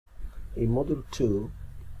In Module 2,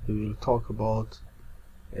 we will talk about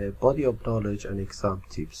body of knowledge and exam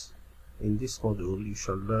tips. In this module, you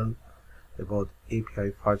shall learn about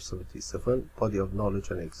API 577, body of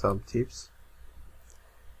knowledge and exam tips,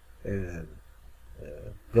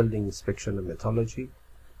 welding inspection and metallurgy,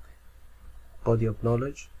 body of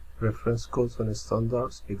knowledge, reference codes and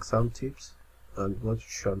standards, exam tips, and what you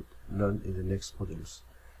shall learn in the next modules.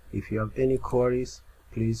 If you have any queries,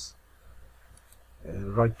 please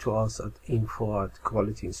write to us at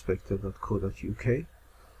info@qualityinspector.co.uk,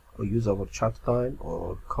 or use our chat line,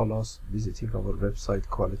 or call us visiting our website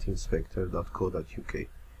qualityinspector.co.uk.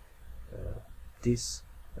 This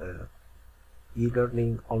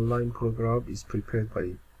e-learning online program is prepared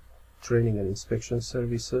by Training and Inspection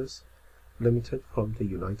Services Limited from the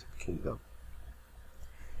United Kingdom.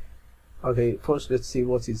 Okay, first let's see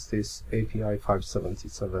what is this API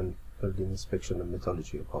 577 Welding Inspection and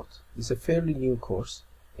Metallurgy about. It's a fairly new course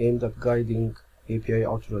aimed at guiding API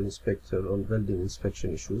authorized inspector on welding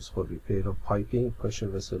inspection issues for repair of piping, pressure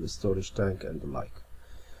vessel, storage tank, and the like.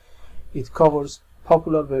 It covers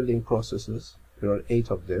popular welding processes, there are 8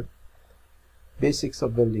 of them, basics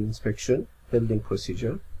of welding inspection, welding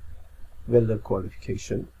procedure, welder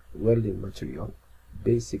qualification, welding material,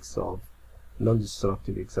 basics of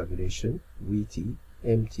non-destructive examination, VT,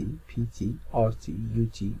 MT, PT, RT,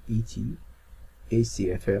 UT, ET,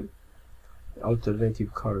 ACFM,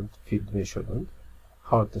 alternative current field measurement,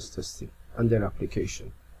 hardness testing, and their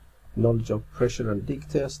application, knowledge of pressure and leak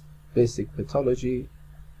test, basic metallurgy,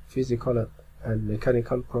 physical and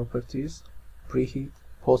mechanical properties, preheat,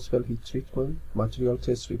 post-weld heat treatment, material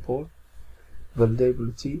test report,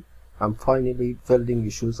 weldability, and finally welding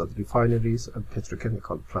issues at refineries and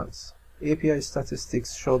petrochemical plants. API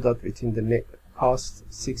statistics show that within the past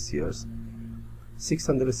 6 years,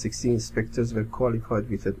 660 inspectors were qualified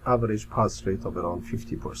with an average pass rate of around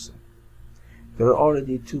 50%. There are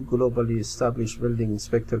already 2 globally established welding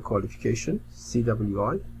inspector qualifications,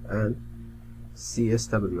 CWI and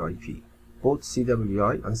CSWIP. Both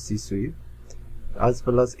CWI and CSWIP, as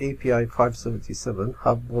well as API 577,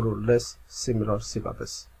 have more or less similar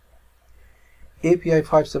syllabus. API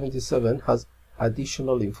 577 has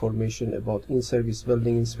additional information about in-service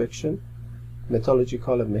welding inspection,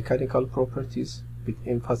 metallurgical and mechanical properties, with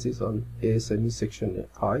emphasis on ASME Section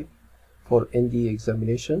 5 for NDE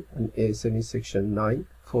examination and ASME Section 9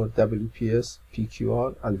 for WPS,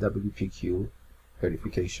 PQR, and WPQ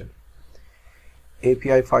verification.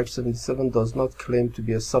 API 577 does not claim to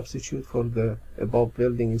be a substitute for the above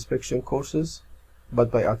welding inspection courses, but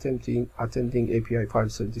by attending API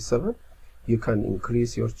 577, you can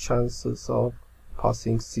increase your chances of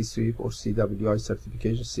passing CSWIP or CWI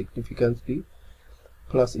certification significantly,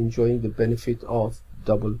 plus enjoying the benefit of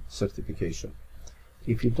double certification.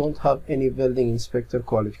 If you don't have any welding inspector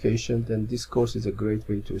qualification, then this course is a great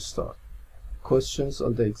way to start. Questions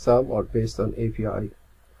on the exam are based on API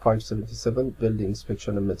 577 Welding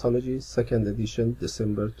Inspection and Metallurgy, 2nd edition,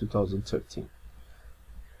 December 2013.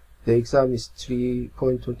 The exam is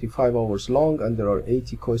 3.25 hours long, and there are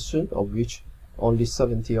 80 questions, of which only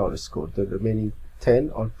 70 are scored. The remaining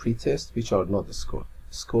 10 are pre-test, which are not scored.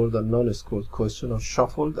 Scored and non-scored questions are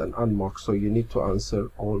shuffled and unmarked, so you need to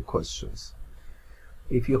answer all questions.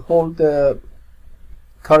 If you hold the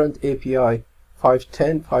current API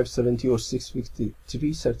 510, 570, or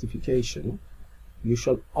 653 certification, you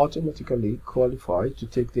shall automatically qualify to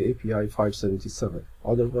take the API 577.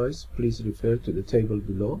 Otherwise, please refer to the table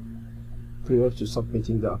below prior to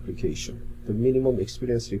submitting the application. The minimum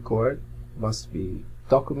experience required must be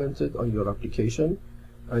documented on your application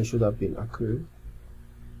and should have been accrued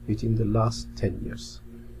within the last 10 years.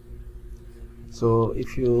 So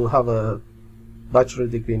if you have a bachelor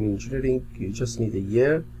degree in engineering, you just need a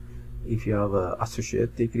year. If you have an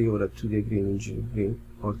associate degree or a 2 degree in engineering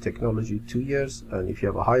or technology, 2 years. And if you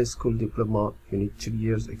have a high school diploma, you need 3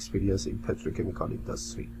 years experience in petrochemical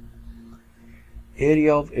industry.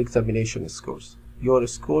 Area of examination scores. You are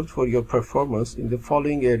scored for your performance in the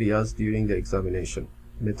following areas during the examination: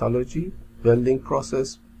 metallurgy, welding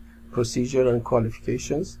process, procedure and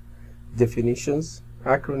qualifications, definitions,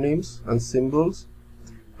 acronyms and symbols,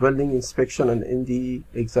 welding inspection and NDE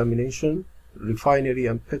examination, refinery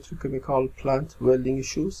and petrochemical plant welding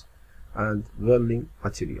issues, and welding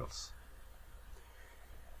materials.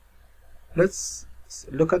 Let's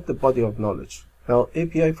look at the body of knowledge. Now,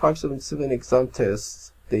 API 577 exam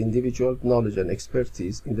tests the individual knowledge and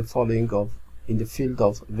expertise in the field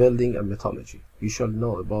of welding and metallurgy. You shall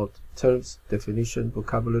know about terms, definition,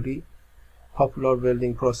 vocabulary, popular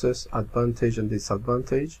welding process, advantage and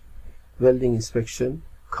disadvantage, welding inspection,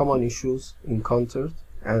 common issues encountered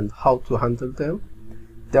and how to handle them,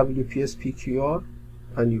 WPS PQR,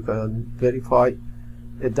 and you can verify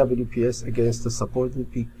a WPS against the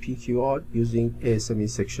supported PQR using ASME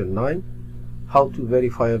section 9, how to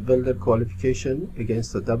verify a welder qualification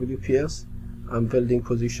against the WPS and welding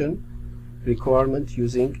position requirement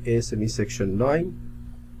using ASME section 9,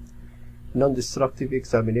 non-destructive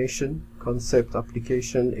examination, concept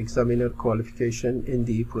application, examiner qualification,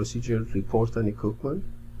 NDE procedure, report and equipment.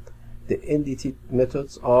 The NDT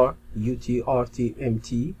methods are UT, RT,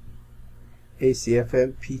 MT,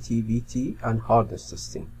 ACFM, PT, VT, and hardness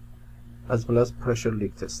testing, as well as pressure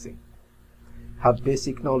leak testing. Have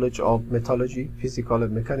basic knowledge of metallurgy, physical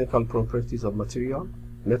and mechanical properties of material,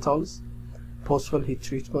 metals, post-weld heat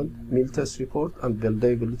treatment, mill test report, and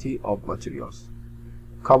weldability of materials.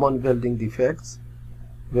 Common welding defects,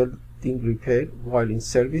 welding repair while in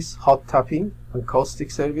service, hot tapping and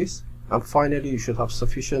caustic service, and finally you should have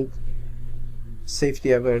sufficient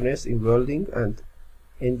safety awareness in welding and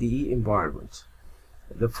NDE environment.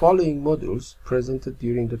 The following modules presented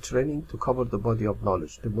during the training to cover the body of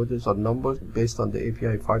knowledge. The modules are numbered based on the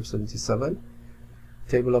API 577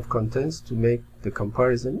 table of contents to make the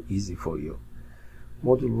comparison easy for you.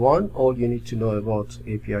 Module 1, all you need to know about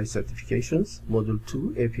API certifications. Module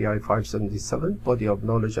 2, API 577, body of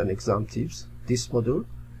knowledge and exam tips. This module.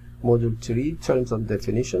 Module 3, terms and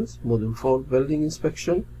definitions. Module 4, welding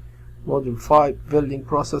inspection. Module 5, welding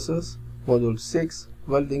processes. Module 6,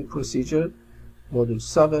 welding procedure. Module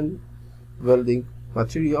 7, welding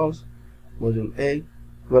materials. Module 8,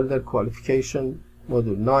 welder qualification.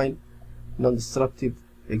 Module 9, non-destructive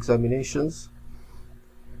examinations.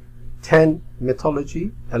 10,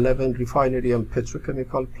 metallurgy. 11, refinery and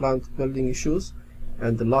petrochemical plant welding issues.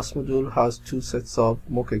 And the last module has 2 sets of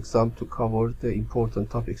mock exam to cover the important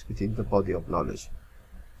topics within the body of knowledge.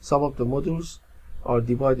 Some of the modules are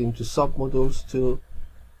divided into sub-modules to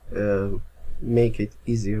make it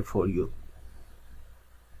easier for you.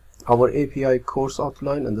 Our API course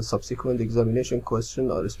outline and the subsequent examination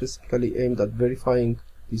question are specifically aimed at verifying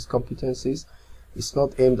these competencies. It's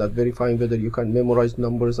not aimed at verifying whether you can memorize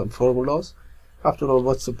numbers and formulas. After all,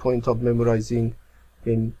 what's the point of memorizing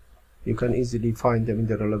when you can easily find them in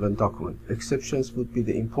the relevant document? Exceptions would be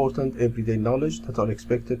the important everyday knowledge that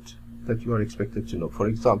you are expected to know. For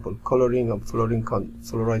example, coloring and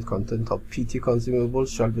fluoride content of PT consumables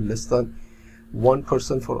shall be less than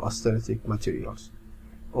 1% for austenitic materials,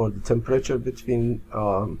 or the temperature between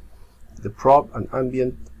the probe and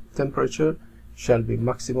ambient temperature shall be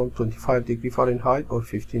maximum 25 degrees Fahrenheit or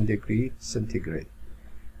 15 degrees centigrade.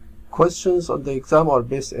 Questions on the exam are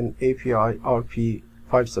based on API RP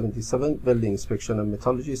 577, Welding Inspection and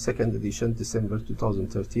Metallurgy, 2nd edition, December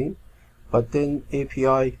 2013. But then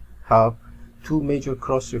API have 2 major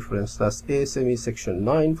cross-reference, that's ASME section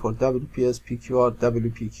 9 for WPS, PQR,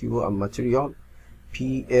 WPQ and material,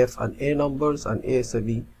 PF and A numbers, and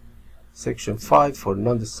ASME section 5 for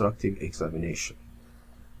non-destructive examination.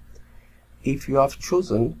 If you have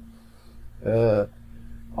chosen our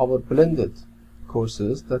blended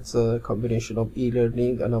courses, that's a combination of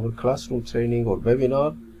e-learning and our classroom training or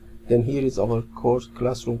webinar, then here is our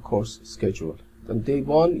classroom course schedule. On day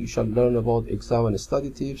 1, you shall learn about exam and study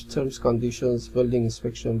tips, terms, conditions, welding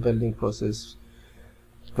inspection, welding process,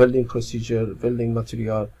 welding procedure, welding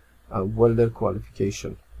material, and welder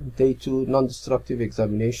qualification. Day 2, non-destructive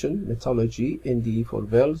examination, metallurgy, NDE for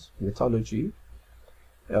welds, metallurgy,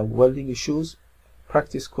 welding issues,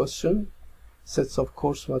 practice question, sets of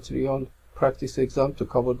course material, practice exam to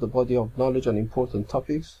cover the body of knowledge and important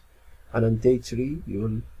topics. And on day 3,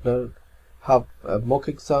 you will have a mock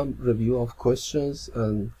exam, review of questions,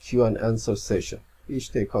 and Q&A session. Each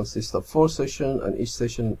day consists of 4 sessions, and each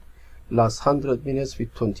session lasts 100 minutes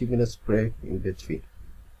with 20 minutes break in between.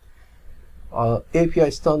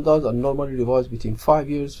 API standards are normally revised within 5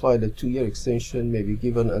 years, while a 2-year extension may be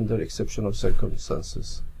given under exceptional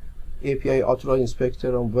circumstances. API Authorized Inspector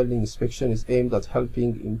and Welding Inspection is aimed at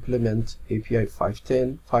helping implement API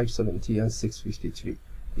 510, 570, and 653.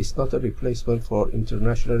 It's not a replacement for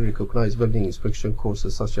internationally recognized welding inspection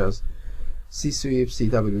courses such as CSWIP,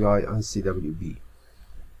 CWI, and CWB.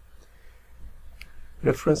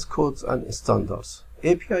 Reference codes and standards.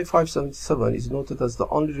 API 577 is noted as the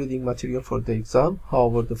only reading material for the exam.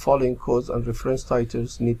 However, the following codes and reference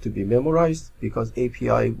titles need to be memorized because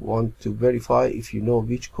API want to verify if you know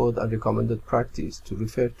which code and recommended practice to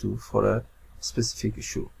refer to for a specific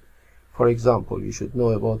issue. For example, you should know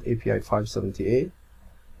about API 578,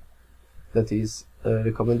 that is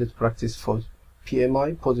recommended practice for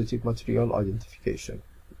PMI, positive material identification.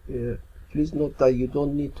 Please note that you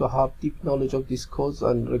don't need to have deep knowledge of these codes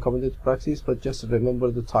and recommended practice, but just remember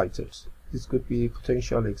the titles. This could be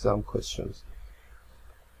potential exam questions.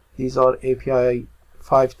 These are API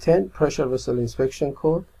 510 Pressure Vessel Inspection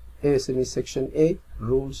Code, ASME Section 8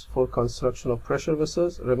 Rules for Construction of Pressure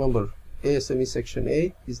Vessels. Remember, ASME Section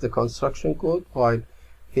 8 is the construction code, while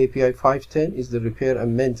API 510 is the repair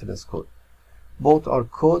and maintenance code. Both are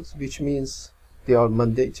codes, which means they are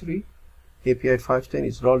mandatory. API 510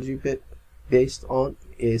 is largely based on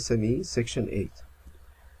ASME Section 8.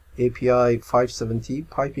 API 570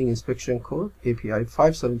 Piping Inspection Code, API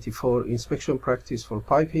 574 Inspection Practice for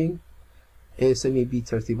Piping, ASME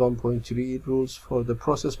B31.3 Rules for the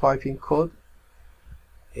Process Piping Code,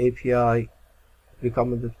 API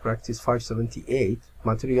Recommended Practice 578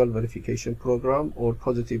 Material Verification Program or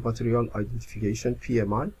Positive Material Identification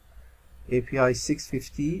PMI, API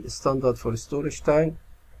 650 Standard for Storage Tank,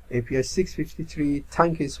 API 653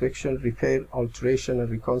 Tank Inspection, Repair, Alteration and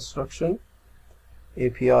Reconstruction,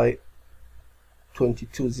 API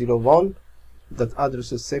 2201 that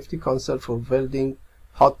addresses safety concern for welding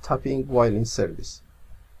hot tapping while in service,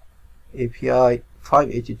 API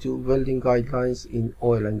 582 Welding Guidelines in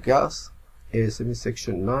Oil and Gas, ASME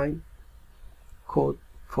Section 9 Code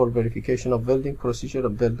for Verification of Welding Procedure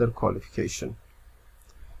and Welder Qualification.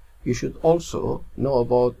 You should also know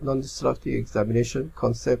about non-destructive examination,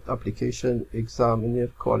 concept, application, examiner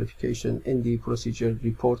qualification, ND procedure,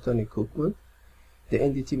 report and equipment. The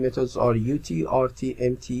NDT methods are UT, RT,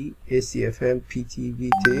 MT, ACFM, PT,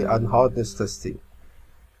 VT, and hardness testing,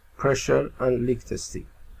 pressure and leak testing.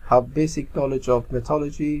 Have basic knowledge of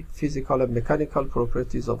metallurgy, physical and mechanical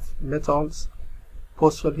properties of metals,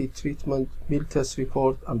 post-weld heat treatment, mill test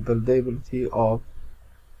report, and buildability of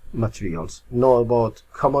materials. Know about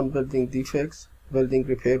common welding defects, welding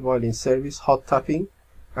repair while in service, hot tapping,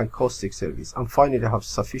 and caustic service. And finally, have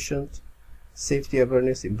sufficient safety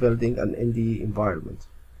awareness in welding and NDE environment.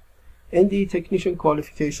 NDE technician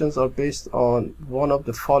qualifications are based on one of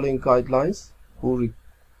the following guidelines, who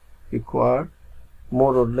require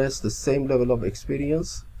more or less the same level of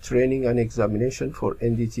experience, training, and examination for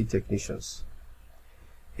NDT technicians.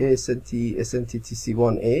 ASNT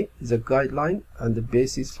SNTTC1A is a guideline and the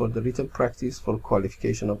basis for the written practice for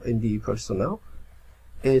qualification of NDE personnel.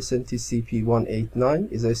 ASNT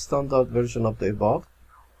CP189 is a standard version of the above,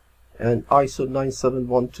 and ISO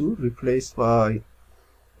 9712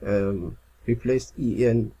 replaced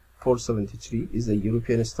EN 473 is a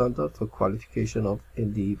European standard for qualification of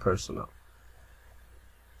NDE personnel.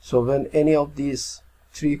 So when any of these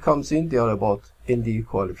three comes in, they are about NDE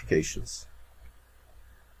qualifications.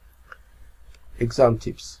 Exam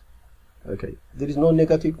tips. Okay, there is no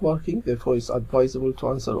negative marking, therefore it's advisable to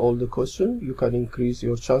answer all the questions. You can increase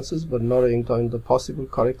your chances by narrowing down the possible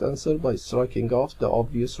correct answer by striking off the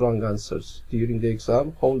obvious wrong answers. During the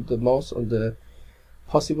exam, hold the mouse on the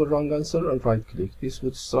possible wrong answer and right click. This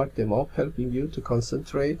would strike them off, helping you to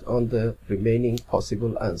concentrate on the remaining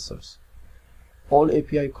possible answers. All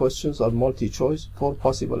API questions are multi-choice. For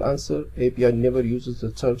possible answer, API never uses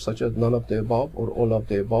the terms such as none of the above or all of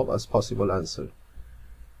the above as possible answer.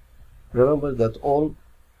 Remember that all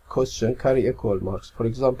questions carry equal marks. For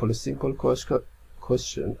example, a simple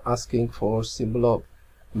question asking for symbol of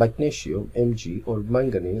magnesium, Mg, or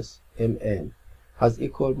manganese, Mn, has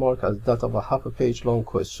equal mark as that of a half a page long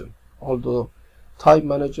question. Although time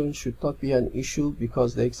management should not be an issue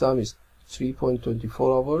because the exam is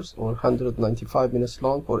 3.24 hours or 195 minutes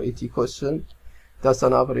long for 80 questions, that's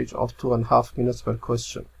an average of 2.5 minutes per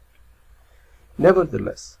question.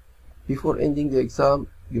 Nevertheless, before ending the exam,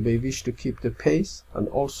 you may wish to keep the pace and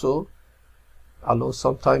also allow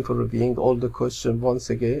some time for reviewing all the questions once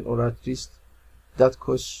again, or at least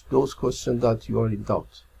those questions that you are in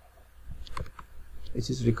doubt. It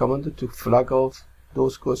is recommended to flag off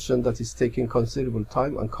those questions that is taking considerable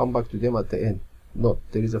time and come back to them at the end. Note,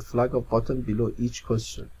 there is a flag off button below each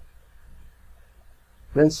question.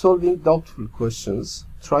 When solving doubtful questions,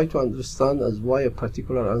 try to understand as why a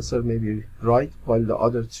particular answer may be right while the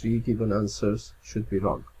other three given answers should be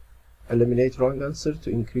wrong. Eliminate wrong answer to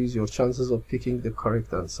increase your chances of picking the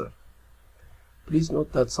correct answer. Please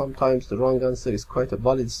note that sometimes the wrong answer is quite a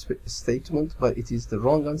valid statement, but it is the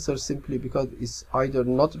wrong answer simply because it's either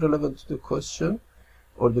not relevant to the question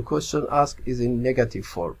or the question asked is in negative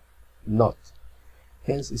form. Not.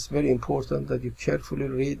 Hence, it's very important that you carefully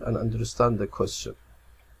read and understand the question.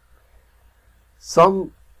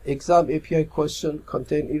 Some exam API questions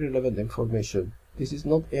contain irrelevant information. This is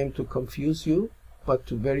not aimed to confuse you, but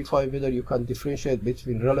to verify whether you can differentiate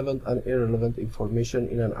between relevant and irrelevant information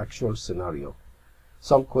in an actual scenario.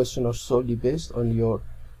 Some questions are solely based on your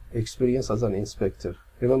experience as an inspector.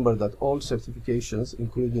 Remember that all certifications,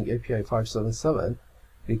 including API 577,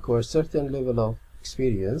 require certain level of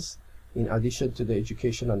experience in addition to the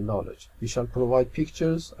education and knowledge. We shall provide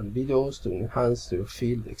pictures and videos to enhance your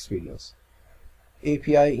field experience.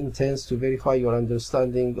 API intends to verify your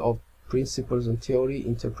understanding of principles in theory,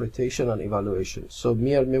 interpretation, and evaluation. So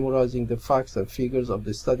mere memorizing the facts and figures of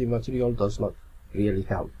the study material does not really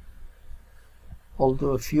help.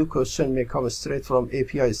 Although a few questions may come straight from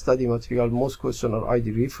API study material, most questions are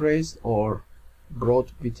either rephrased or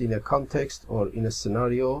brought within a context or in a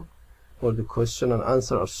scenario where the question and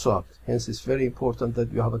answer are swapped. Hence, it's very important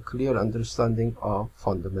that you have a clear understanding of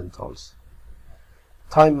fundamentals.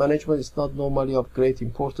 Time management is not normally of great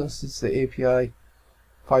importance since the API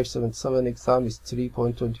 577 exam is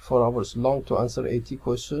 3.24 hours long to answer 80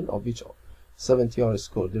 questions, of which 70 are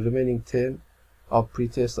scored. The remaining 10 are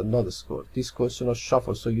pre-test and not scored. These questions are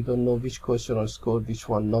shuffled, so you don't know which question are scored, which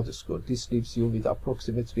one not scored. This leaves you with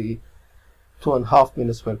approximately 2.5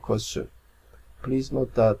 minutes per question. Please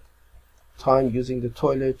note that time using the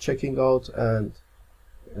toilet, checking out, and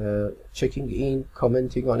checking in,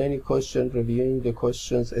 commenting on any question, reviewing the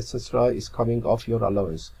questions, etc. is coming off your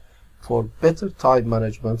allowance. For better time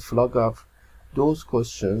management, flag off those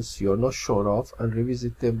questions you are not sure of and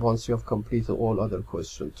revisit them once you have completed all other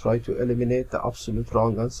questions. Try to eliminate the absolute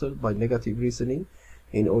wrong answer by negative reasoning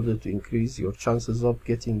in order to increase your chances of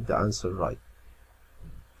getting the answer right.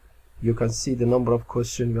 You can see the number of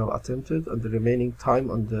questions you have attempted and the remaining time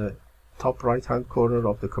on the top right hand corner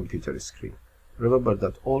of the computer screen. Remember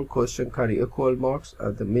that all questions carry equal marks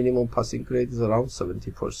and the minimum passing grade is around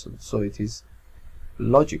 70%. So it is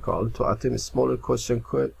logical to attempt a smaller question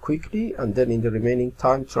quickly and then in the remaining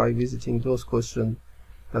time try visiting those questions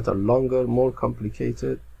that are longer, more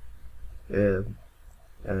complicated,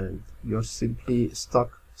 and you're simply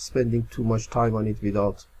stuck spending too much time on it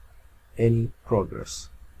without any progress.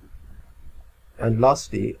 And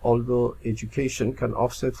lastly, although education can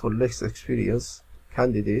offset for less experienced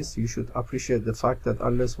candidates, you should appreciate the fact that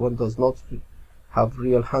unless one does not have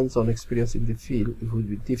real hands-on experience in the field, it would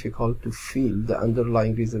be difficult to feel the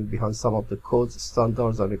underlying reason behind some of the codes,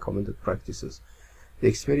 standards, and recommended practices. The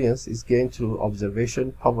experience is gained through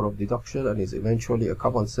observation, power of deduction, and is eventually a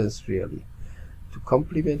common sense reality. To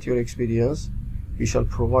complement your experience, we shall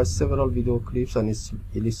provide several video clips and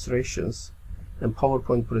illustrations and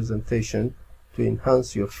PowerPoint presentation to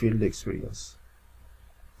enhance your field experience.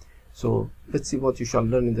 So let's see what you shall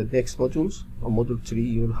learn in the next modules. On module 3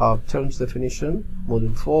 you will have terms definition,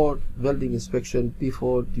 module 4 welding inspection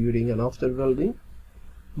before, during and after welding,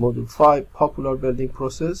 module 5 popular welding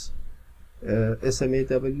process,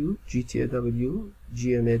 SMAW, GTAW,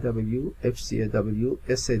 GMAW, FCAW,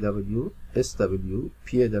 SAW, SW,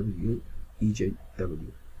 PAW,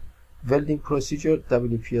 EJW. Welding procedure,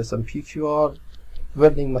 WPS and PQR,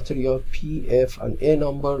 welding material, PF and A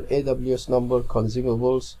number, AWS number,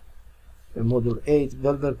 consumables. Module 8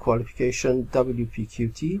 welder qualification,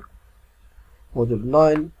 WPQT. Module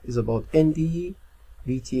 9 is about NDE,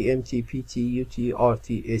 VT, MT, PT, UT, RT,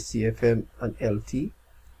 ACFM and LT.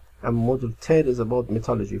 And module 10 is about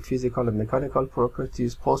metallurgy, physical and mechanical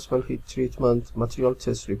properties, post-weld heat treatment, material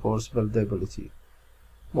test reports, weldability.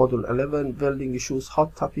 Module 11 welding issues,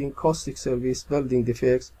 hot tapping, caustic service, welding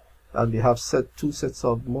defects, and we have set 2 sets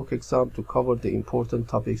of mock exam to cover the important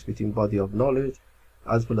topics within body of knowledge,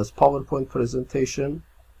 as well as PowerPoint presentation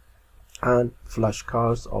and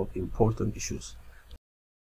flashcards of important issues.